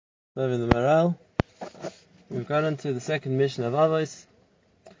Over in the Maral, we've got into the second mission of Avos.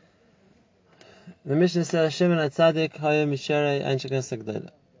 The mission says Shimon HaTzadik Haya Misharei Anshe Knesset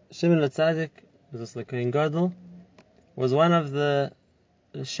Gdola. Shimon HaTzadik, was also the Kohen Gadol, was one of the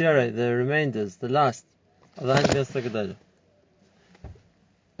Sherei, the remainders, the last of the Anshe Knesset Gdola.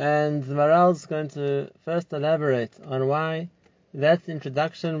 And the Maral is going to first elaborate on why that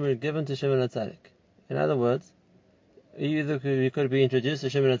introduction was given to Shimon HaTzadik. In other words, you could be introduced to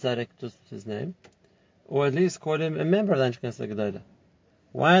Shimon HaTzadik, just his name, or at least call him a member of the Anshe Knesset Gdola.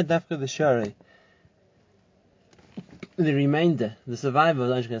 Why Dafka the Sherei, the remainder, the survivor of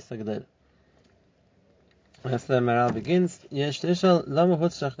the Anshe Knesset Gdola? As the Maral begins, Yesh Tishal Lama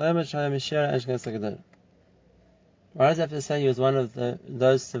Hutzrach Lama Shaya Mishera Anshe Knesset Gdola. Why does it have to say he was one of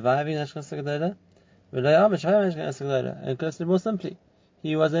those surviving Anshe Knesset Gdola? And because more simply,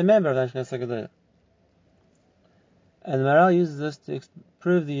 he was a member of the Anshe Knesset Gdola. And the Maral uses this to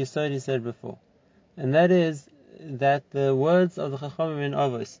prove the Yisod he said before. And that is that the words of the Chachamim in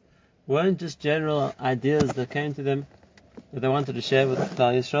Avos weren't just general ideas that came to them that they wanted to share with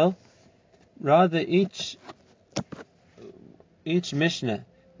Klal Yisrael. Rather, each Mishnah,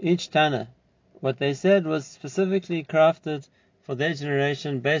 each Tana, what they said was specifically crafted for their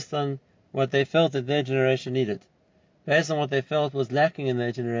generation based on what they felt that their generation needed, based on what they felt was lacking in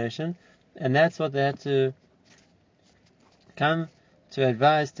their generation, and that's what they had to come to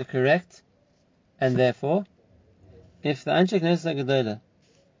advise, to correct. And therefore, if the Anshe Knesset Gdola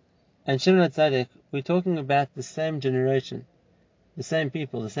and Shimon HaTzadik, we're talking about the same generation, the same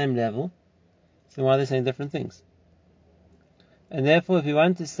people, the same level, so why are they saying different things? And therefore, if you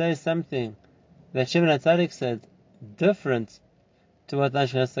want to say something that Shimon HaTzadik said different to what the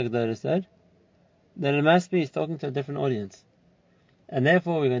Anshe Knesset Gdola said, then it must be he's talking to a different audience. And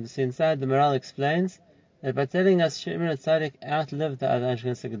therefore, we're going to see inside, the Maral explains that by telling us Shimon HaTzadik outlived the other Anshe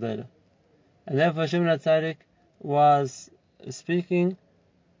Knesset Gdola. And therefore Shimon HaTzadik was speaking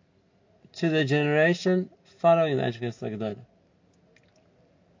to the generation following the Anshe Knesset Gdola.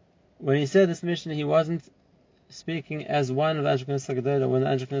 When he said this mission, he wasn't speaking as one of the Anshe Knesset Gdola when the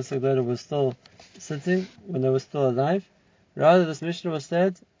Anshe Knesset Gdola was still sitting, when they were still alive. Rather, this mission was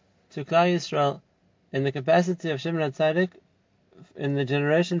said to Klal Yisrael in the capacity of Shimon HaTzadik in the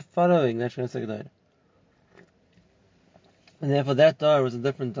generation following the Anshe Knesset Gdola. And therefore that dar was a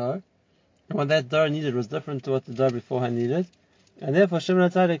different dar. And what that dar needed was different to what the dar beforehand needed. And therefore Shimon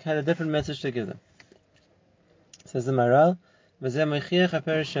HaTzadik had a different message to give them. Says the Maral, this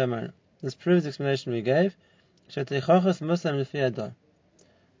proves the explanation we gave.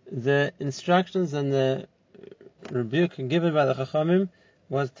 The instructions and the rebuke given by the Chachamim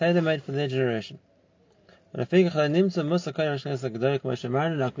was tailor-made for their generation. Like we said,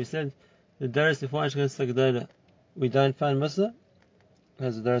 the daras before Anshe Knesset Gdola, we don't find Musa,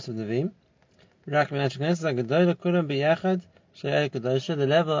 as the daras of Nevi'im. The level of Anshe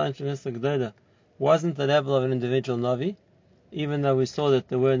Knesset Gdola wasn't the level of an individual Navi, even though we saw that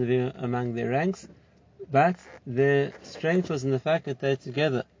there were Nevi'im among their ranks, but their strength was in the fact that they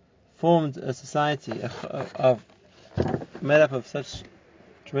together formed a society made up of such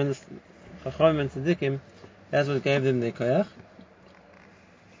tremendous Chachamim and Tzaddikim. That's what gave them their koyach,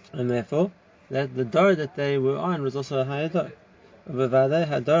 and therefore that the dar that they were on was also a higher dar. And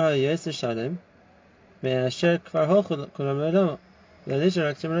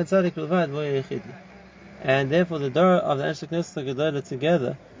therefore the dar of the Anshe Knesset Gdola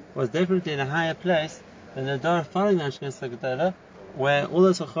together was definitely in a higher place than the dar following the Anshe Knesset Gdola, where all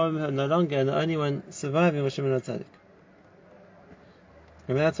those Chachamim are no longer, and the only one surviving was Shimon HaTzadik.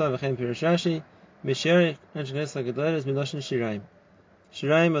 And that's why V'chein Pirush Rashi, Misheri Anshe Knesset Gdola is Miloshin Shiraim.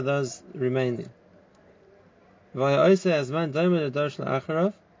 Shiraim are those remaining. And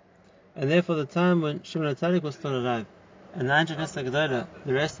therefore the time when Shimon HaTzadik was still alive, and the Anshe Knesset Gdola,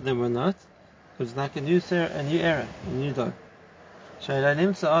 the rest of them were not, it was like a new era, a new door. He was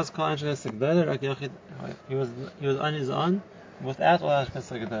on his own, without all Anshe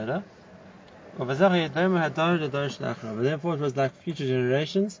Knesset Gdola. And therefore it was like future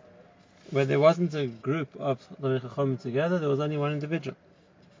generations, where there wasn't a group of Lamei Chachamim together, there was only one individual.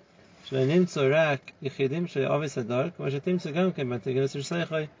 The dar of the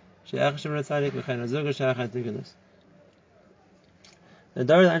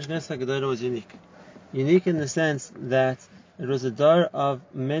Anshe Knesset Gdola was unique. Unique in the sense that it was a dar of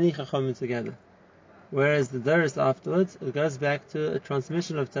many Chachamim together. Whereas the daras afterwards, it goes back to a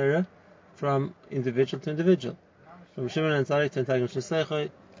transmission of Torah from individual to individual. From Shimon HaTzadik to Antagim Shesechoi,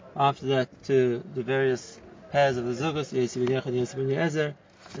 after that to the various pairs of the Zugus, Yossi ben Yechon, Yossi ben Yezer,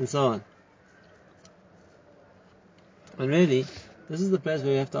 and so on. And really, This is the place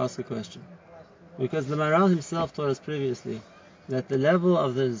where we have to ask a question. Because the Maharal himself taught us previously that the level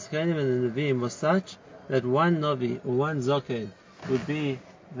of the Zkanim and the Nevi'im was such that one Navi or one Zokain would be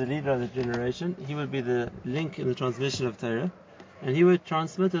the leader of the generation. He would be the link in the transmission of Torah, and he would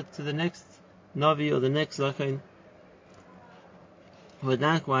transmit it to the next Navi or the next Zokain, who would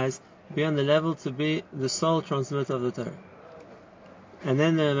likewise be on the level to be the sole transmitter of the Torah. And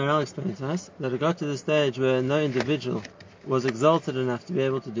then the Maharal explained to us that it got to the stage where no individual was exalted enough to be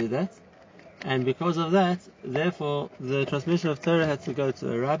able to do that, and because of that, therefore, the transmission of Torah had to go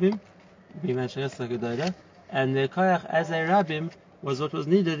to a Rabbim, and their koyach as a Rabbim was what was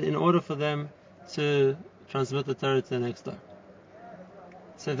needed in order for them to transmit the Torah to the next door.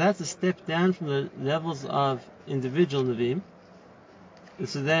 So that's a step down from the levels of individual Nevi'im.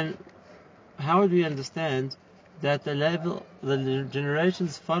 So then, how would we understand that the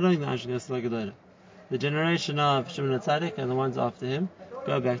generations following the Anshe Knesset HaGedolah, the generation of Shimon HaTzadik and the ones after him,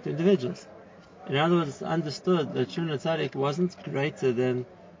 go back to individuals? In other words, it's understood that Shimon HaTzadik wasn't greater than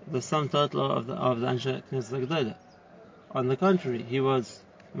the sum total of the Anshe Knesset HaGedolah. On the contrary, he was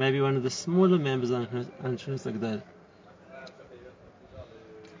maybe one of the smaller members of Anshe Knesset HaGedolah.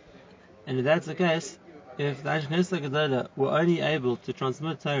 And if that's the case, if the Anshe Knesset HaGedolah were only able to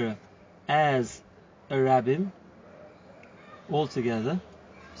transmit Torah as a Rabbim altogether,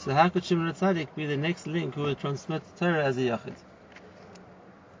 so how could Shimon HaTzadik be the next link who would transmit Torah as a Yachid?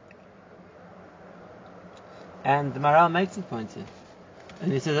 And the Maharal makes a point here,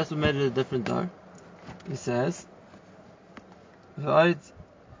 and he says that's what made it a different door. He says, which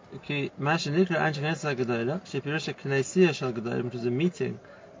is a meeting,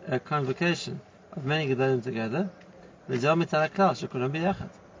 a convocation of many Gedolim together. Shimon HaTzadik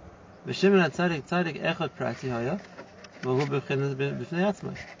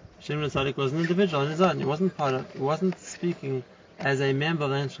was an individual on his own. He wasn't speaking as a member of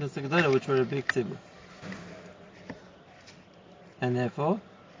the Anshe Knesset HaGedolah, which were a big tzibur. And therefore,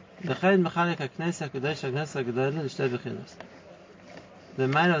 the matter of the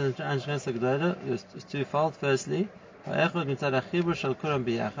Anshe Knesset HaGedolah is twofold. Firstly,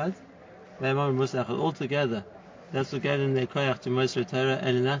 altogether, that's what gave them their koyach to Moshe Torah,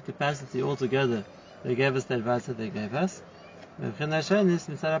 and in that capacity altogether, they gave us the advice that they gave us. Besides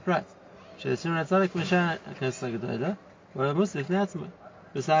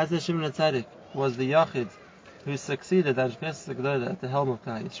that, Shimon HaTzadik was the Yachid who succeeded Anshe Knesset HaGedolah at the helm of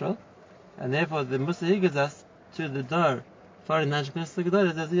Klal Yisrael, and therefore the Musa he gives us to the door for the Anshe Knesset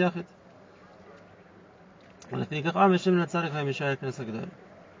HaGedolah as the Yachid.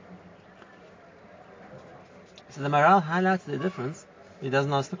 So the Maharal highlights the difference. He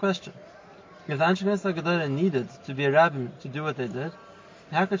doesn't ask the question. If the Anshe Knesset HaGedolah needed to be a Rabbim to do what they did,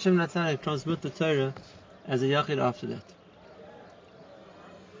 how could Shimon HaTzadik transmit the Torah as a Yachid after that?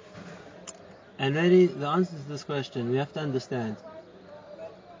 And really, the answer to this question, we have to understand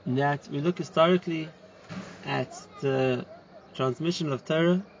that we look historically at the transmission of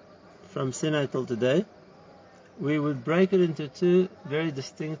Torah from Sinai till today. We would break it into two very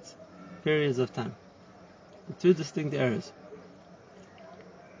distinct periods of time, two distinct eras.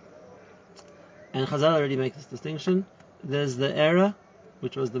 And Chazal already makes this distinction. There's the era,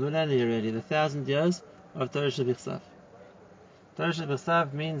 which was the millennia already, the 1,000 years of Torah Shebichsav. Torah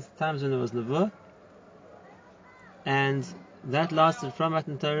Shebichsav means times when there was Nevuah, and that lasted from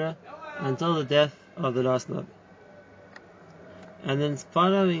Matan Torah until the death of the last Navi. And then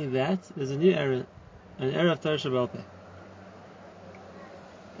following that, there's a new era, an era of Torah Shebaal Peh.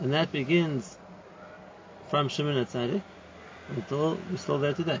 And that begins from Shimon HaTzadik until we're still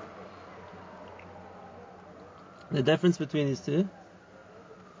there today. The difference between these two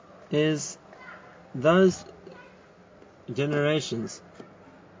is those generations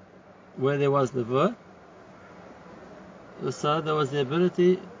where there was Nevuah, so there was the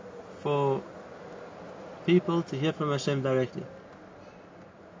ability for people to hear from Hashem directly.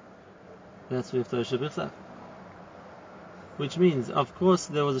 That's with Torah Shebichsav. Which means, of course,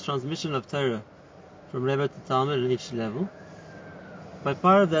 there was a transmission of Torah from Rebbe to Talmud at each level, but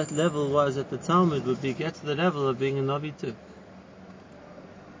part of that level was that the Talmud would get to the level of being a Navi too.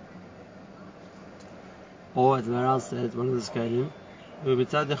 Or, as Maharal said, one of the Skalim, who would be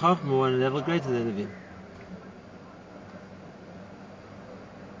the Chachma on a level greater than Nevi'im.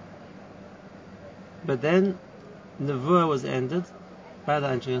 But then, Nevuah was ended by the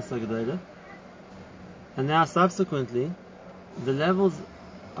Anshe Knesset HaGedolah, and now subsequently, the levels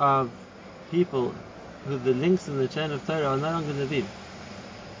of people who the links in the chain of Torah are no longer Nevi'im.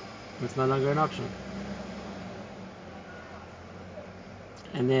 It's no longer an option.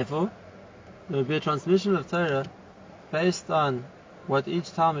 And therefore, there will be a transmission of Torah based on what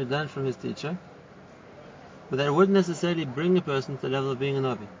each Talmud learned from his teacher, but that it wouldn't necessarily bring a person to the level of being a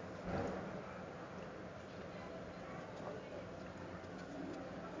Navi.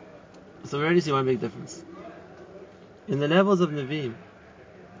 So we already see one big difference. In the levels of Nevi'im,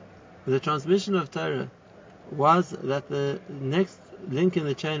 the transmission of Torah was that the next link in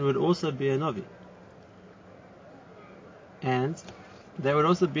the chain would also be a Navi. And they would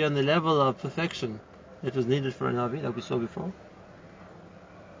also be on the level of perfection that was needed for a Navi, like we saw before.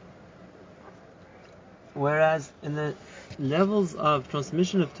 Whereas in the levels of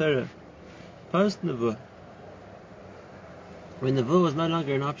transmission of Torah, post-Nevuah, when Nevuah was no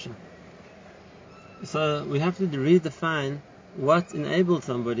longer an option, so we have to redefine what enabled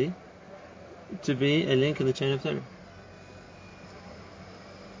somebody to be a link in the chain of Torah.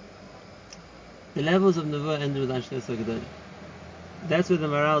 The levels of Nevuah ended with Anshe Netzah Gedolah. That's where the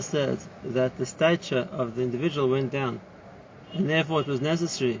Maral said that the stature of the individual went down, and therefore it was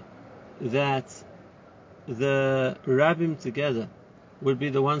necessary that the Rabbim together would be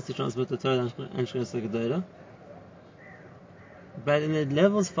the ones to transmit the Torah and Anshe Netzah Gedolah. But in the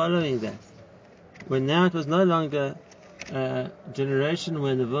levels following that, when now it was no longer a generation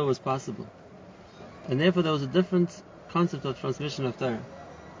where Nevuah was possible, and therefore there was a different concept of transmission of Torah.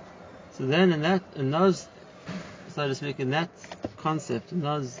 So then in those, so to speak, in that concept, in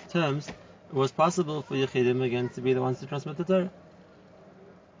those terms, it was possible for Yechidim again to be the ones to transmit the Torah.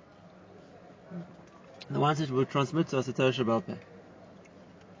 The ones that would transmit to us the Torah Shebaal Peh.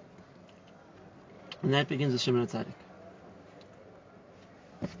 And that begins with Shimon HaTzadik.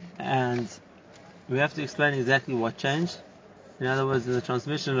 And we have to explain exactly what changed. In other words, in the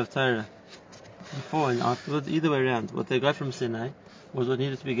transmission of Torah, before and afterwards, either way around, what they got from Sinai was what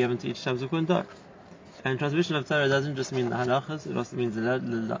needed to be given to each subsequent dor. And transmission of Torah doesn't just mean the halachas, it also means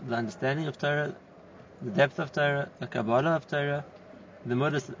the understanding of Torah, the depth of Torah, the Kabbalah of Torah, the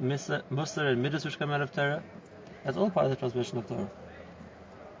Musar and Midas which come out of Torah. That's all part of the transmission of Torah.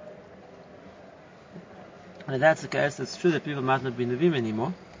 And if that's the case, it's true that people might not be Nevi'im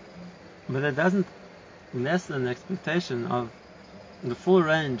anymore, but that doesn't lessen the expectation of the full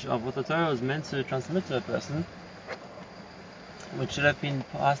range of what the Torah was meant to transmit to a person, which should have been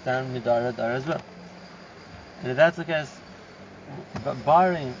passed down midara dara as well. And if that's the case,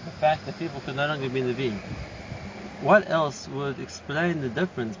 barring the fact that people could no longer be Nevi'im, what else would explain the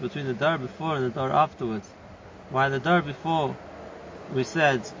difference between the dar before and the dar afterwards? Why the dar before, we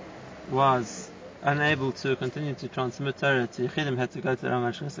said, was unable to continue to transmit Torah to Yechidim, had to go to the Ram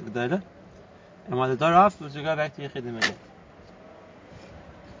Anshe Netzah Gedolah, and why the dar afterwards we go back to Yechidim again.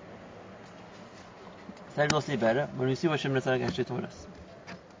 So we'll see better when we see what Shimon HaTzadik actually taught us.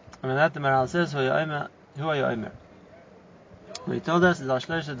 And on that the Maral says, Who are you Omer? What he told us is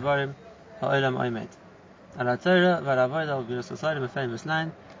Ashlesh Dvarim Ha'olam Omed. Al Torah V'Avodah V'Gvurus Hasadim, a famous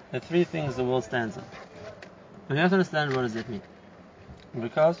line. The three things the world stands on. And you have to understand what does it mean.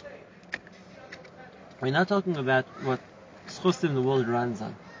 Because we're not talking about what schustim the world runs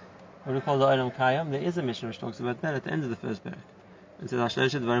on. What we call the Olam Kayam. There is a mission which talks about that at the end of the first parak. It says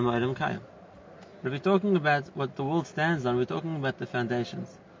Ashlesh Dvarim Ha'olam Kayam. But if we're talking about what the world stands on, we're talking about the foundations.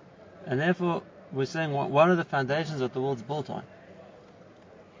 And therefore, we're saying what are the foundations that the world's built on?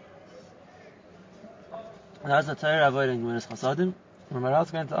 And that's the Torah, Avodah, and Gvurus Chasadim. And Maral is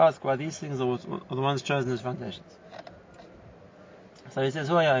going to ask why these things are the ones chosen as foundations. So he says,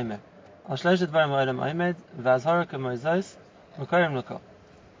 Hu haya omer. Al shlosh dvarim ha'olam omed, v'azhara k'moizos, v'korim l'kol.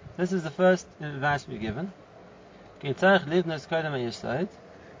 This is the first advice we're given. Ki tzarich livnos kodem ha'yesod.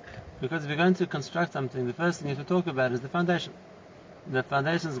 Because if you're going to construct something, the first thing you have to talk about is the foundation. The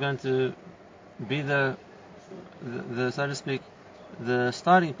foundation is going to be the so to speak, the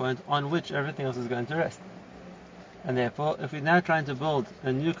starting point on which everything else is going to rest. And therefore, if we're now trying to build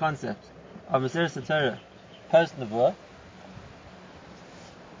a new concept of Maseret Torah post Nevuah,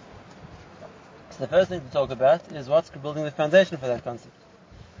 so the first thing to talk about is what's building the foundation for that concept.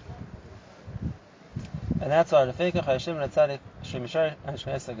 And that's why Rafeika Chayshim Natzadik Shemishar Anshe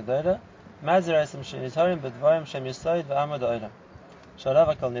Netzah Gedolah Maziraisim Shenitharim B'Dvarim Shem Yisoid V'Amad Olam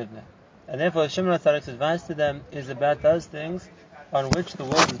Shalav Akal Nivneh. And therefore Shimon HaTzadik's advice to them is about those things on which the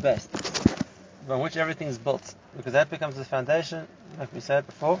world is based, on which everything is built, because that becomes the foundation, like we said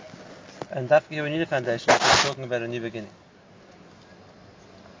before. And Dafki, we need a foundation because we're talking about a new beginning.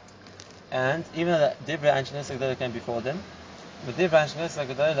 And even though the Divrei Anshe Netzah Gedolah came before them, the Divrei Anshe Netzah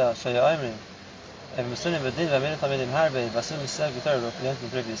Gedolah Shaya Omrim Ev Musunim V'Din V'Aminu Tamidim Harbe V'Asum Yisrael G'Torah we learned in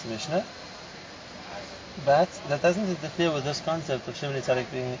the previous Mishnah. But that doesn't interfere with this concept of Shimon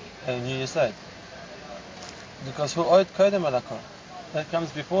HaTzadik being a new Yesod. Because who oid kodem alakol, that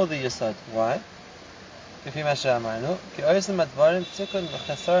comes before the Yesod. Why? כפי מה שאמרנו, כי עושים הדברים תיקון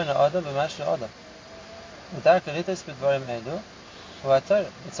וחסרון האדם במשהו האדם. ודרך הריתוס בדברים אלו, הוא התורה,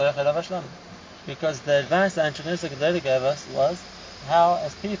 וצריך אליו השלמה. Because the advice that Antoninus Gedali gave us was how,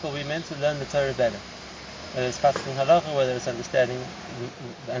 as people, we meant to learn the Torah better. Whether it's practicing halacha, whether it's understanding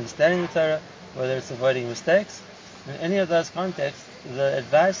the Torah, whether it's avoiding mistakes. In any of those contexts, the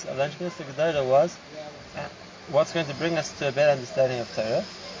advice of Antoninus Gedali was what's going to bring us to a better understanding of Torah.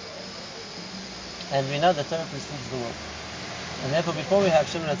 And we know that Torah precedes the world. And therefore, before we have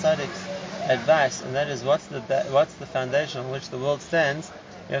Shimon HaTzadik's advice, and that is what's the foundation on which the world stands,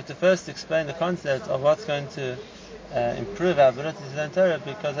 we have to first explain the concept of what's going to improve our ability to learn Torah,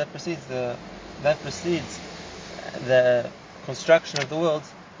 because that precedes the construction of the world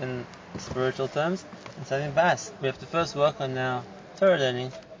in spiritual terms. And so in Bas, we have to first work on our Torah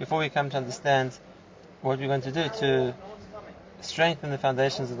learning before we come to understand what we're going to do to strengthen the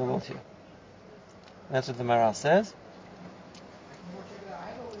foundations of the world here. And that's what the Maharal says.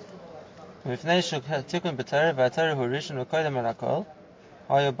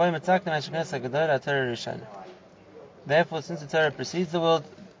 Therefore, since the Torah precedes the world,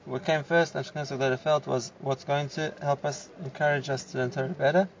 what came first, and Shekhinah Gedolah felt, was what's going to help us, encourage us to learn Torah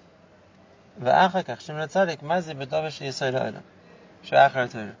better.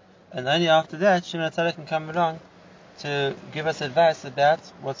 And only after that, Shimon HaTzadik can come along to give us advice about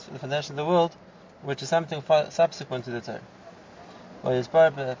what's the foundation of the world, which is something subsequent to the Torah. We're going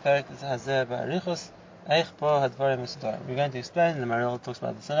to explain, and the Maharal talks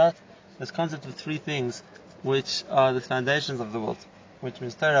about the Salat, this concept of three things which are the foundations of the world, which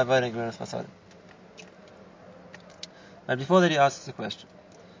means Torah, Avodah, and Gemilas Chasadim. But before that, he asks a question.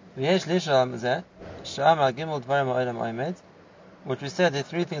 Which we said the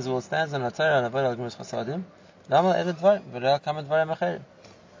three things the world stands on: Torah, Avodah, and Gemilas Chasadim.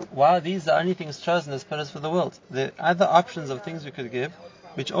 Why are these the only things chosen as pillars for the world? There are other options of things we could give,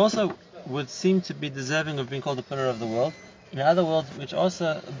 which also would seem to be deserving of being called a pillar of the world, in other worlds, which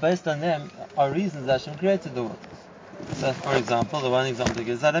also, based on them, are reasons that Hashem created the world. So, for example, the one example he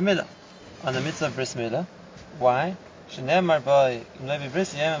gives is Milah, on the mitzvah of bris milah. Why? It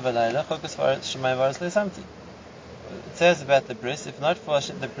says about the bris, if not for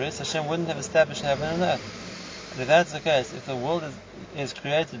the bris, Hashem wouldn't have established heaven and earth. And if that's the case, if the world is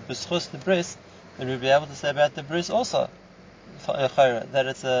created b'schus the bris, then we'd be able to say about the bris also, that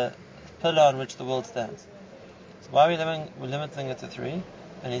it's a pillar on which the world stands. So why are we limiting it to three?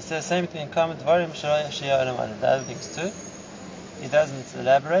 And he says same thing in common dvarim sheyah olam adam. The other things too. He doesn't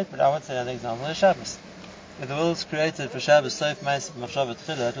elaborate, but I would say another example is Shabbos. If the world is created for Shabbos, Sof Ma'aseh Machshavah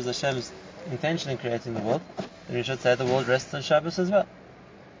Tchila, that was Hashem's intention in creating the world, then we should say the world rests on Shabbos as well.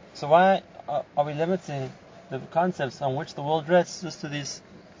 So why are we limiting the concepts on which the world rests just to these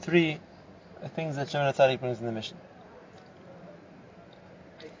three things that Shimon HaTzadik brings in the mission?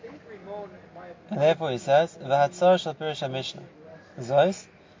 And therefore he says, V'hatzar shel Pirush HaMishnah Zois,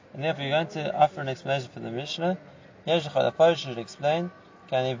 and therefore you're going to offer an explanation for the Mishnah. Yesh Echad HaParish should explain,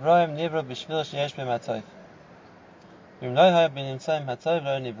 Kan Ibrahim Nivra B'Shvil Sheyesh B'Hem HaTov. V'im lo haya b'nimtzayim HaTov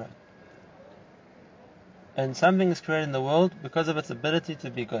lo Nivra. And something is created in the world because of its ability to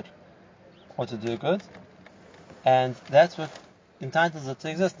be good, or to do good, and that's what entitles it to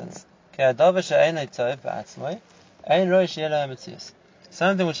existence.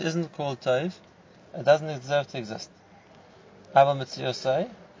 Something which isn't called tov, it doesn't deserve to exist. If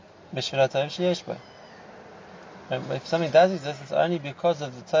something does exist, it's only because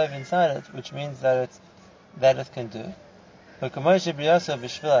of the tov inside it, which means that it can do.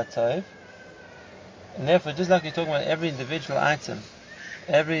 And therefore, just like you're talking about every individual item,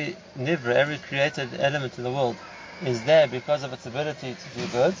 every nivra, every created element in the world is there because of its ability to do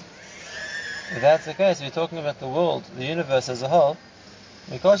good. If that's the case, we're talking about the world, the universe as a whole.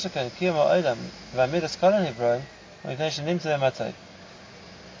 And if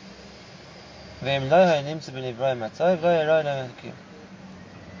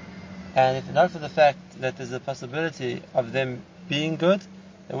not for the fact that there's a possibility of them being good,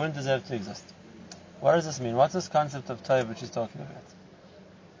 they wouldn't deserve to exist. What does this mean? What's this concept of tov which he's talking about?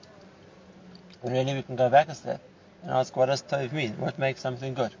 And really we can go back a step and ask, what does tov mean? What makes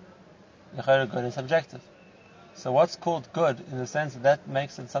something good? Good is subjective. So what's called good in the sense that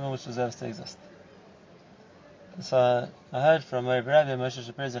makes it something which deserves to exist? So I heard from Rabbi Moshe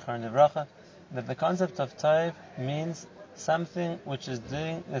Shapiro Zichron Livracha that the concept of tov means something which is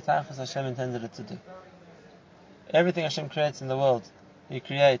doing the tachlis Hashem intended it to do. Everything Hashem creates in the world, He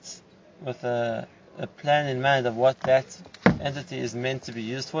creates with a plan in mind of what that entity is meant to be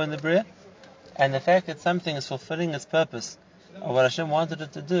used for in the Bria, and the fact that something is fulfilling its purpose of what Hashem wanted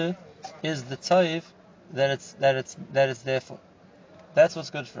it to do is the tov that it's there for. That's what's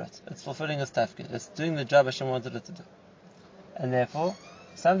good for it. It's fulfilling its tafkid. It's doing the job Hashem wanted it to do. And therefore,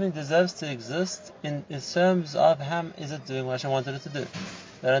 something deserves to exist in terms of how is it doing what Hashem wanted it to do.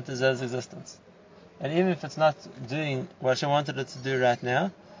 That it deserves existence. And even if it's not doing what Hashem wanted it to do right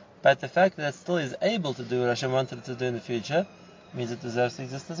now, but the fact that it still is able to do what Hashem wanted it to do in the future means it deserves to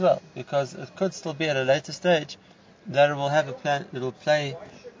exist as well. Because it could still be at a later stage that it will have a plan, it will play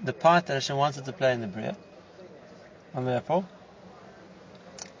the part that Hashem wants it to play in the Bria. And therefore,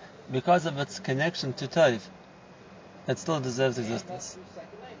 because of its connection to Tov, it still deserves existence.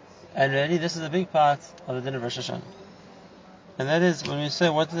 And really, this is a big part of the din of Rosh Hashanah. And that is when we say,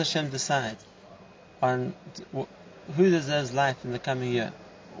 what does Hashem decide on who deserves life in the coming year?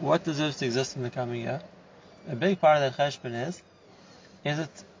 What deserves to exist in the coming year? A big part of that cheshbon is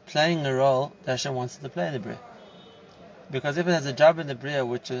it playing a role that Hashem wants it to play in the Bria? Because if it has a job in the Bria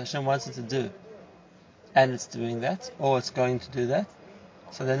which Hashem wants it to do, and it's doing that, or it's going to do that,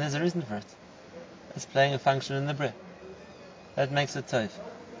 so then there's a reason for it. It's playing a function in the Bria. That makes it tov.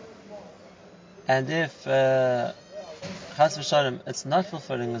 And if chas v'shalom, it's not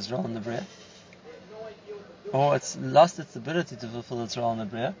fulfilling its role in the Bria, or it's lost its ability to fulfill its role in the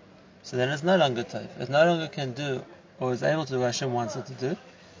Bria, so then it's no longer tov. It no longer can do, or is able to do what Hashem wants it to do.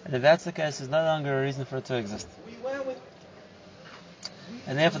 And if that's the case, there's no longer a reason for it to exist.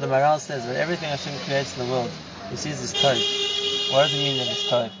 And therefore the Maral says that everything Hashem creates in the world, He sees is tov. What does it mean that it's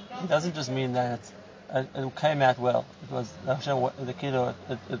tov? It doesn't just mean that it came out well. It was Hashem, the kiddo,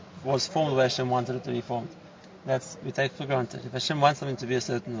 it was formed the way Hashem wanted it to be formed. We take for granted. If Hashem wants something to be a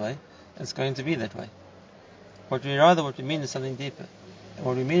certain way, it's going to be that way. What we mean is something deeper. And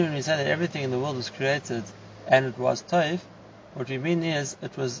what we mean when we say that everything in the world was created and it was tov, what we mean is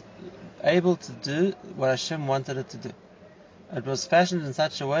it was able to do what Hashem wanted it to do. It was fashioned in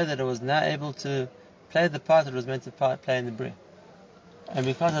such a way that it was now able to play the part it was meant to play in the Bria. And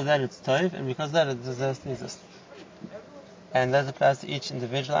because of that it's tov, and because of that it deserves to exist. And that applies to each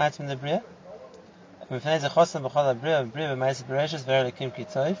individual item in the Bria.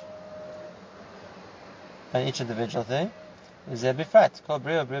 And each individual thing is a bifrat, called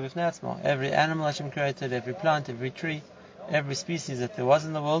Bria b'fnei. Every animal Hashem created, every plant, every tree, every species that there was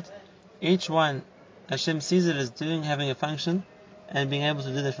in the world, each one Hashem sees it as having a function, and being able to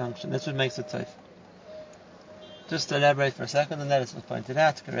do that function. That's what makes it tov. Just to elaborate for a second on that, it's pointed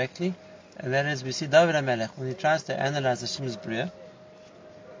out correctly, and that is we see David HaMelech when he tries to analyze Hashem's Bria.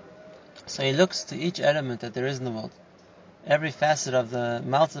 So he looks to each element that there is in the world, every facet of the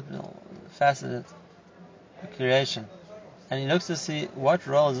multiple faceted creation, and he looks to see what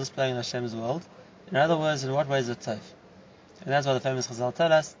role is this playing in Hashem's world. In other words, in what way is it tov? And that's why the famous Chazal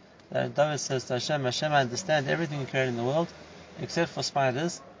tell us that David says to Hashem, Hashem, I understand everything you created in the world, except for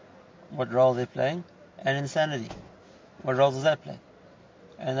spiders, what role they're playing, and insanity, what role does that play?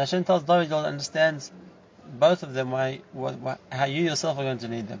 And Hashem tells David, you'll understand both of them, how you yourself are going to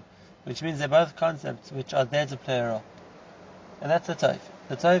need them, which means they're both concepts which are there to play a role. And that's the tov.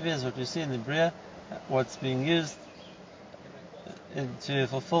 The tov is what you see in the Bria, what's being used to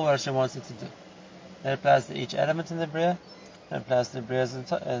fulfill what Hashem wants it to do. That applies to each element in the Bria, that applies to the Bria's in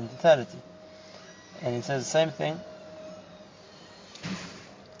totality. And he says the same thing.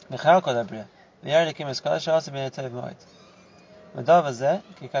 The fact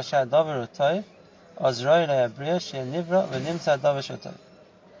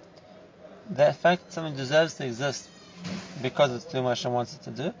that something deserves to exist because it's doing what Hashem wants it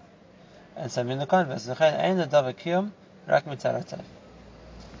to do, and something in the converse.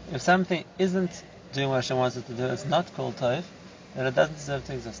 If something isn't doing what Hashem wants it to do, it's not called tov, then it doesn't deserve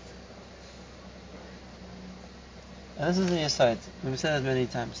to exist. And this is the aside. We've said that many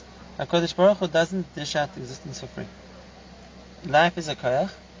times. HaKadosh Baruch Hu doesn't dish out existence for free. Life is a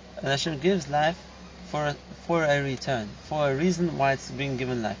koyach, and Hashem gives life for a return, for a reason why it's being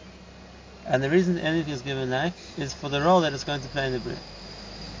given life. And the reason anything is given life is for the role that it's going to play in the Bria,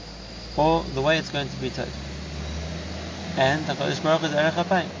 or the way it's going to be tov. And HaKadosh Baruch Hu is Erech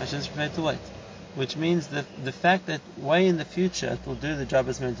HaPayim. Hashem is prepared to wait. Which means that the fact that way in the future it will do the job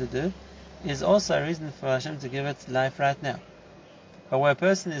it's meant to do is also a reason for Hashem to give it life right now. But where a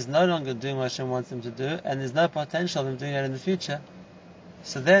person is no longer doing what Hashem wants them to do, and there's no potential of them doing it in the future,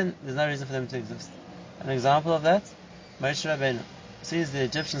 so then there's no reason for them to exist. An example of that, Moshe Rabbeinu sees the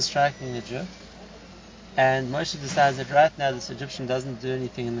Egyptian striking a Jew, and Moshe decides that right now this Egyptian doesn't do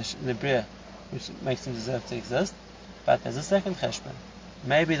anything in the Bria which makes him deserve to exist, but there's a second cheshbon.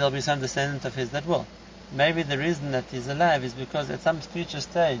 Maybe there'll be some descendant of his that will. Maybe the reason that he's alive is because at some future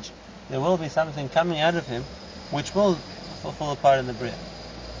stage there will be something coming out of him which will fulfill a part in the Bria.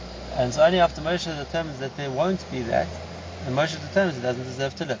 And so only after Moshe determines that there won't be that, and Moshe determines he doesn't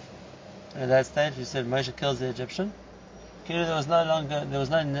deserve to live. And at that stage, we said Moshe kills the Egyptian. There was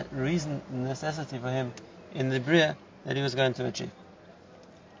no reason, necessity for him in the Bria that he was going to achieve.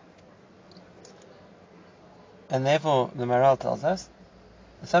 And therefore, the Maral tells us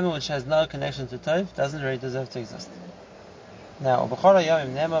that something which has no connection to Tov doesn't really deserve to exist. Now, on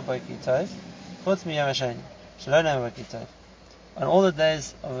all the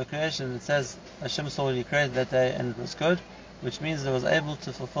days of the creation, it says Hashem saw when He created that day and it was good, which means it was able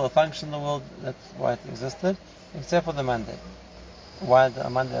to fulfill a function in the world. That's why it existed, except for the Monday. Why the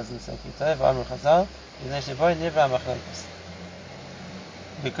Monday doesn't say Kitov?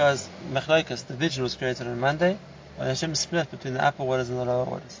 Because Mechlokas, the vision, was created on Monday, when Hashem split between the upper waters and the lower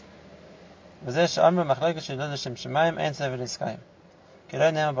waters.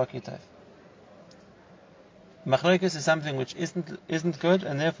 Machlokas is something which isn't good,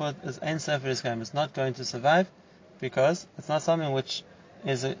 and therefore is Ein Sofer Yisrael. It's not going to survive because it's not something which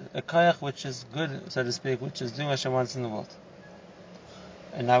is a koyach which is good, so to speak, which is doing what Hashem wants in the world.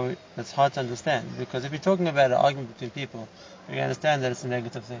 And now it's hard to understand, because if you're talking about an argument between people, you can understand that it's a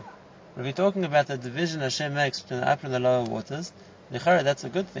negative thing. But if you're talking about the division Hashem makes between the upper and the lower waters, that's a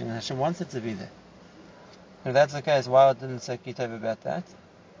good thing, and Hashem wants it to be there. If that's the case, why didn't it say Kitov about that?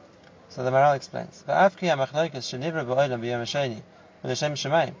 So the Maral explains,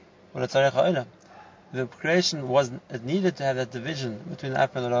 the creation it needed to have that division between the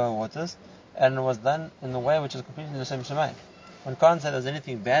upper and the lower waters, and it was done in the way which is completely L'Shem Shemayim. One can't say there was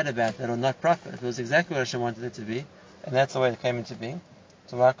anything bad about that or not proper. It was exactly what Hashem wanted it to be, and that's the way it came into being.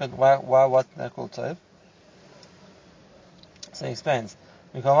 So why wasn't that called Tov? So he explains,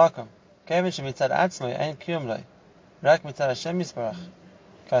 and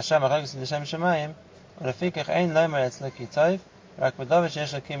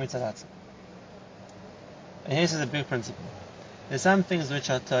here's the big principle. There's some things which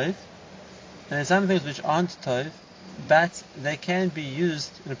are Tov, and there's some things which aren't Tov, but they can be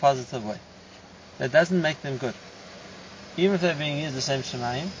used in a positive way. That doesn't make them good. Even if they're being used L'Shem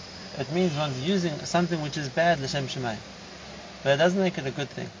Shemayim, it means one's using something which is bad L'Shem Shemayim. But it doesn't make it a good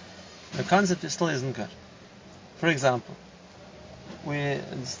thing. The concept still isn't good. For example, it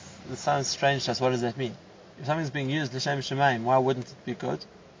sounds strange to us, what does that mean? If something's being used L'Shem Shemayim, why wouldn't it be good?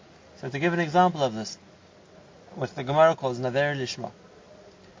 So to give an example of this, what the Gemara calls Naver Lishma.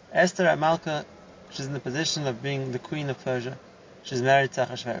 Esther at Malka, she's in the position of being the queen of Persia. She's married to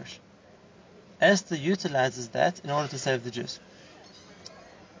Achashverosh. Esther utilizes that in order to save the Jews.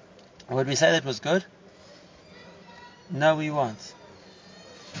 Would we say that was good? No, we won't.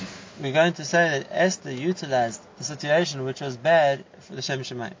 We're going to say that Esther utilized the situation which was bad for the Shem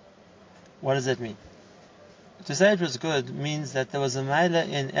Shemayim. What does that mean? To say it was good means that there was a Maila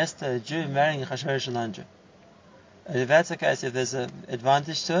in Esther, a Jew, marrying Achashverosh, a non-Jew. If that's the case, if there's an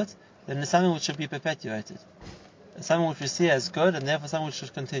advantage to it, then it's something which should be perpetuated. It's something which we see as good, and therefore something which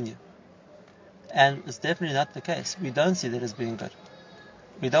should continue. And it's definitely not the case. We don't see that as being good.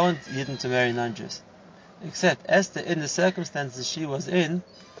 We don't want Yidden to marry non-Jews. Except Esther, in the circumstances she was in,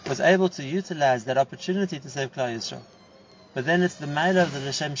 was able to utilize that opportunity to save Klal Yisrael. But then it's the Maila of the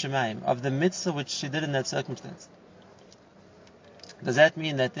L'Shem Shemayim, of the mitzvah which she did in that circumstance. Does that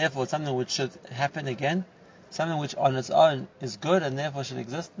mean that therefore it's something which should happen again? Something which on its own is good and therefore should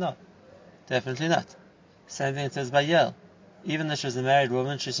exist? No, definitely not. Same thing it says by Yael. Even though she was a married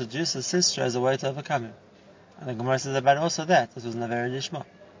woman, she seduced her sister as a way to overcome him. And the Gemara says about also that. This was Naver Lishma.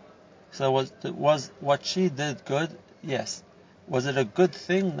 So was what she did good? Yes. Was it a good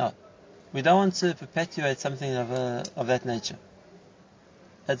thing? No. We don't want to perpetuate something of that nature.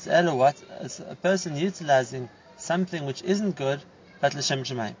 It's what? It's a person utilizing something which isn't good, but L'Shem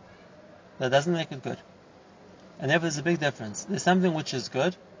Shemayim. That doesn't make it good. And therefore there's a big difference. There's something which is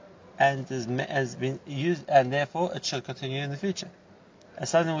good, and has been used, and therefore it should continue in the future. As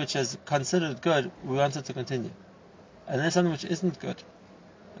something which is considered good, we want it to continue. And there's something which isn't good.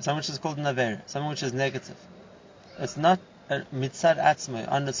 Something which is called Naver, something which is negative. It's not a mitzad atzmai,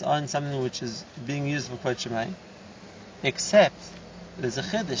 on its own, something which is being used for Kvod Shemayim, except there's a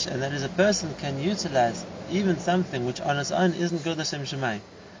chiddush, and that is a person can utilize even something which on its own isn't good L'Shem Shemayim.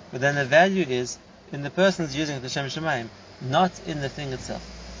 But then the value is in the person's using it L'Shem Shemayim, not in the thing itself.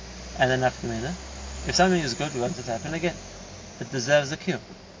 And then nafkamina, if something is good, we want it to happen again. It deserves a cure.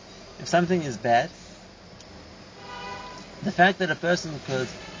 If something is bad, the fact that a person could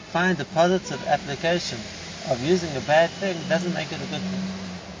find a positive application of using a bad thing doesn't make it a good thing.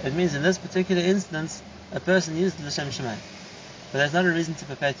 It means in this particular instance, a person used L'Shem Shemayim, but there's not a reason to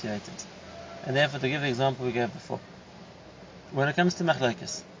perpetuate it. And therefore, to give the example we gave before, when it comes to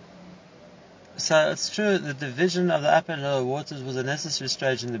machlokes, So it's true, the division of the upper and lower waters was a necessary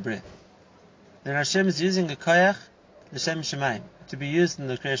stage in the Bria. Then Hashem is using a koyach, l'shem shemayim, to be used in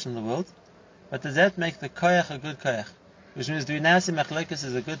the creation of the world. But does that make the koyach a good koyach? Which means, do we now see machlokes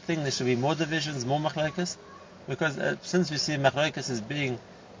as a good thing? There should be more divisions, more machlokes? Because since we see machlokes as being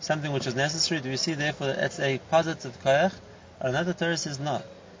something which is necessary, do we see therefore that it's a positive koyach? Or another Torah says no.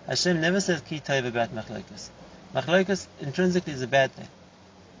 Hashem never says ki tov about machlokes. Machlokes intrinsically is a bad thing.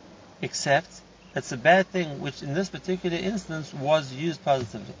 Except it's a bad thing which in this particular instance was used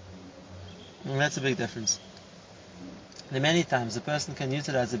positively. And that's a big difference. There are many times a person can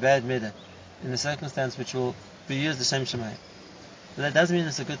utilize a bad midah in a circumstance which will be used l'shem shemayim. But that doesn't mean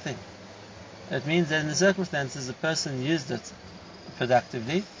it's a good thing. It means that in the circumstances a person used it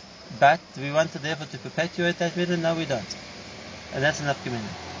productively, but do we want to therefore to perpetuate that midah? No, we don't. And that's enough communion.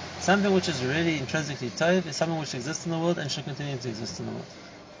 Something which is really intrinsically tov is something which exists in the world and should continue to exist in the world.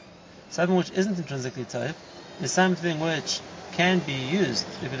 Something which isn't intrinsically tov is something which can be used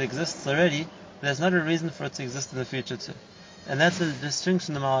if it exists already, but there's not a reason for it to exist in the future too. And that's the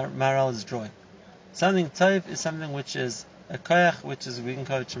distinction the Maharal is drawing. Something tov is something which is a koyach, which is, we can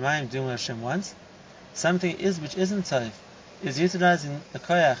call it shemayim, doing what Hashem wants. Something which isn't tov is utilizing a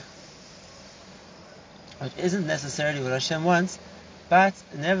koyach which isn't necessarily what Hashem wants, but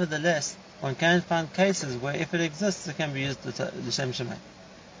nevertheless one can find cases where if it exists it can be used l'shem shemayim.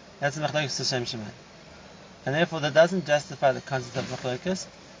 That's the machlokes l'shem shemayim. And therefore that doesn't justify the concept of machlokes.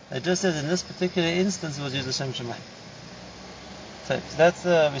 It just says in this particular instance it was used l'shem shemayim. So that's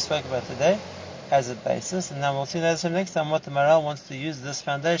we spoke about today as a basis, and now we'll see next time what the Maharal wants to use this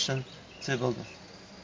foundation to build with.